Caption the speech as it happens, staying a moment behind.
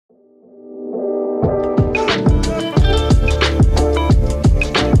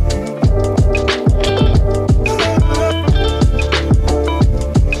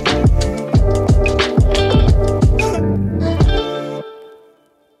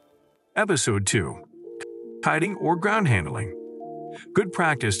Episode 2. Kiting or ground handling. Good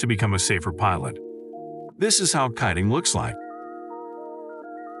practice to become a safer pilot. This is how kiting looks like.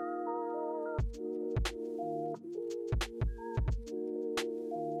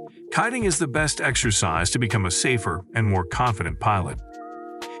 Kiting is the best exercise to become a safer and more confident pilot.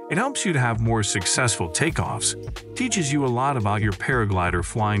 It helps you to have more successful takeoffs, teaches you a lot about your paraglider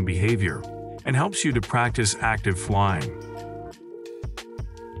flying behavior, and helps you to practice active flying.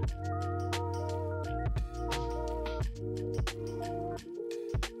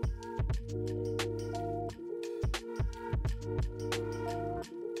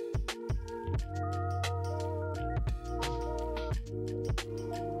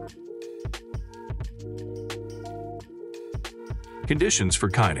 Conditions for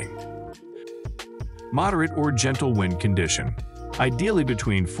kiting. Moderate or gentle wind condition, ideally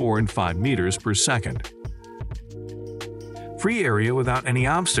between 4 and 5 meters per second. Free area without any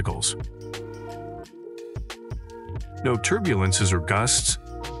obstacles. No turbulences or gusts.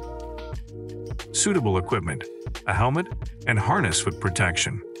 Suitable equipment, a helmet and harness with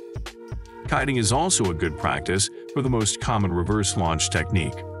protection. Kiting is also a good practice for the most common reverse launch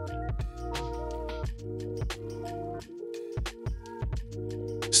technique.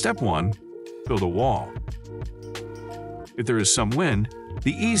 Step 1. Build a wall. If there is some wind,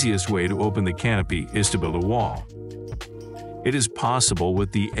 the easiest way to open the canopy is to build a wall. It is possible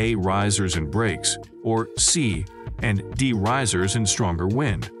with the A risers and brakes, or C and D risers and stronger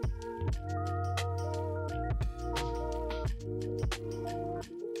wind.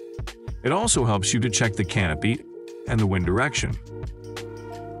 It also helps you to check the canopy and the wind direction.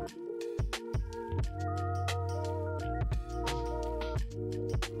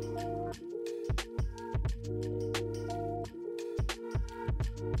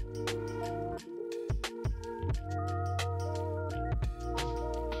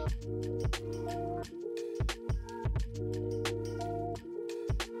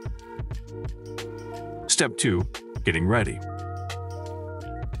 Step 2. Getting ready.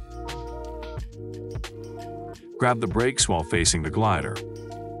 Grab the brakes while facing the glider.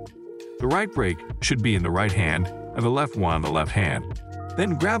 The right brake should be in the right hand and the left one in the left hand.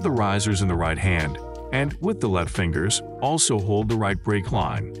 Then grab the risers in the right hand and, with the left fingers, also hold the right brake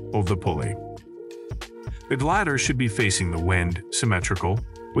line over the pulley. The glider should be facing the wind, symmetrical,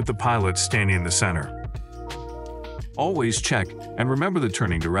 with the pilot standing in the center. Always check and remember the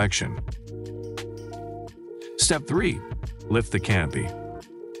turning direction. Step 3. Lift the canopy.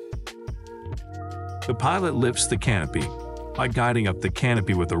 The pilot lifts the canopy by guiding up the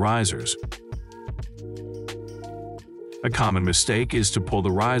canopy with the risers. A common mistake is to pull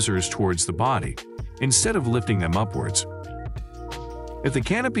the risers towards the body, instead of lifting them upwards. If the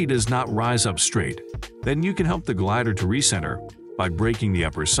canopy does not rise up straight, then you can help the glider to recenter by breaking the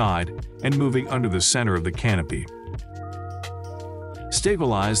upper side and moving under the center of the canopy.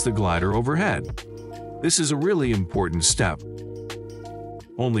 Stabilize the glider overhead. This is a really important step.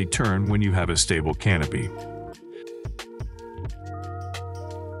 Only turn when you have a stable canopy.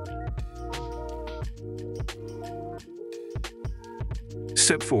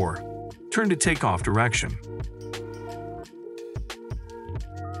 Step 4. Turn to takeoff direction.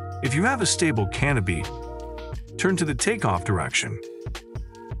 If you have a stable canopy, turn to the takeoff direction.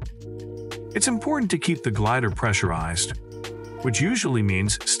 It's important to keep the glider pressurized, which usually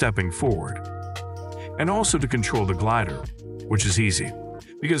means stepping forward, and also to control the glider, which is easy,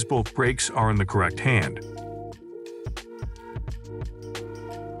 because both brakes are in the correct hand.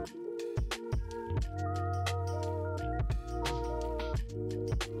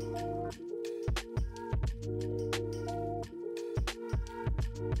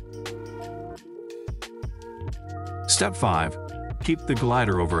 Step 5. Keep the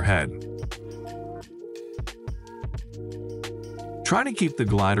glider overhead. Try to keep the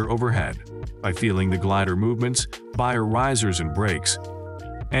glider overhead by feeling the glider movements by your risers and brakes,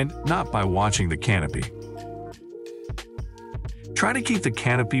 and not by watching the canopy. Try to keep the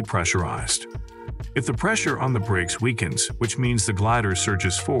canopy pressurized. If the pressure on the brakes weakens, which means the glider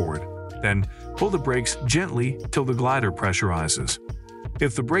surges forward, then pull the brakes gently till the glider pressurizes.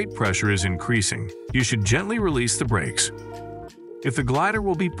 If the brake pressure is increasing, you should gently release the brakes. If the glider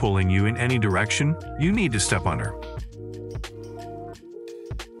will be pulling you in any direction, you need to step under.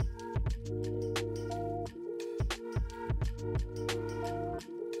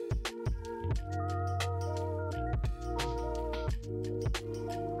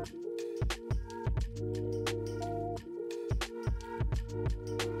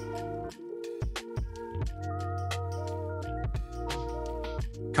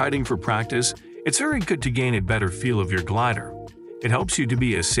 Kiting for practice, it's very good to gain a better feel of your glider. It helps you to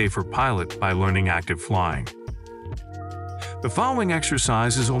be a safer pilot by learning active flying. The following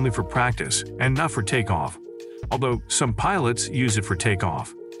exercise is only for practice and not for takeoff, although some pilots use it for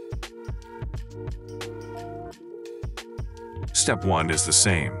takeoff. Step 1 is the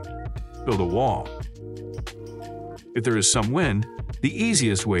same. Build a wall. If there is some wind, the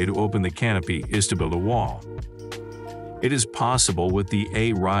easiest way to open the canopy is to build a wall. It is possible with the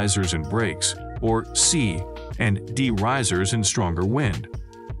A risers and brakes, or C and D risers in stronger wind.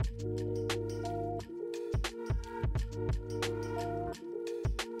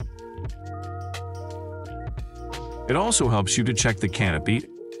 It also helps you to check the canopy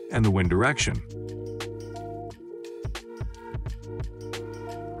and the wind direction.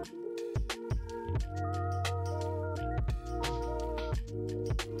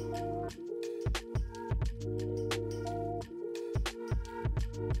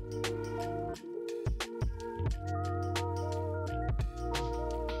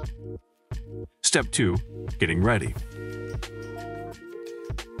 Step 2. Getting ready.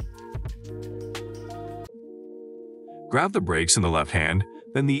 Grab the brakes in the left hand,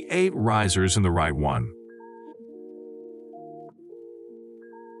 then the 8 risers in the right one.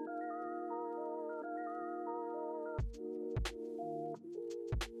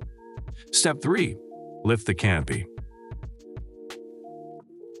 Step 3. Lift the canopy.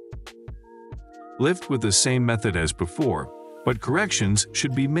 Lift with the same method as before, but corrections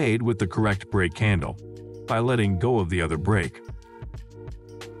should be made with the correct brake handle, by letting go of the other brake.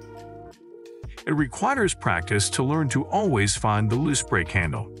 It requires practice to learn to always find the loose brake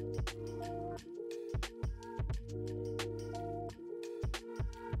handle.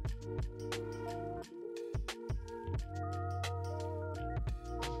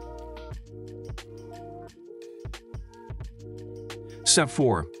 Step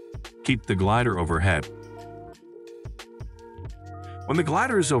 4. Keep the glider overhead. When the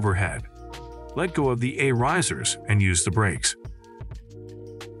glider is overhead, let go of the A risers and use the brakes.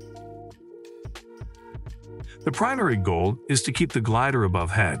 The primary goal is to keep the glider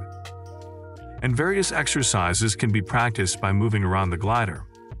above head, and various exercises can be practiced by moving around the glider.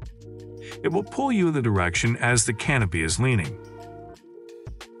 It will pull you in the direction as the canopy is leaning.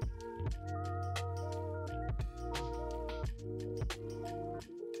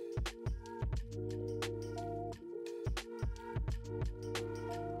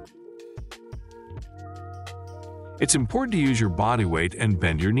 It's important to use your body weight and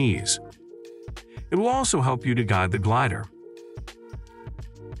bend your knees. It will also help you to guide the glider.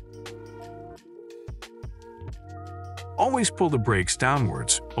 Always pull the brakes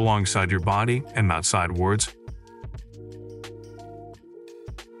downwards, alongside your body and not sidewards.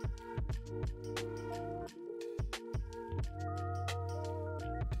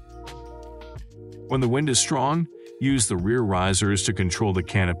 When the wind is strong, use the rear risers to control the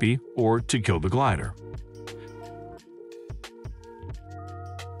canopy or to kill the glider.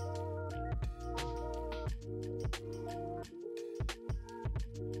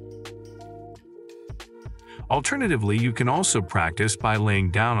 Alternatively, you can also practice by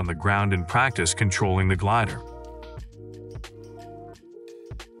laying down on the ground and practice controlling the glider.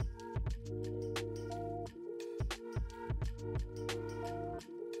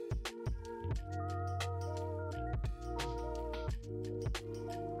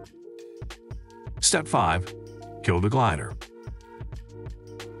 Step 5. Kill the glider.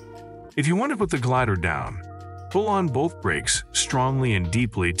 If you want to put the glider down, pull on both brakes strongly and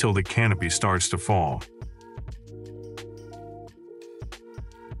deeply till the canopy starts to fall.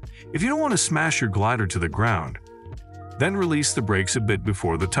 If you don't want to smash your glider to the ground, then release the brakes a bit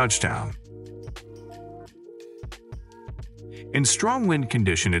before the touchdown. In strong wind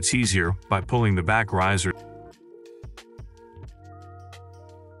condition, it's easier by pulling the back riser.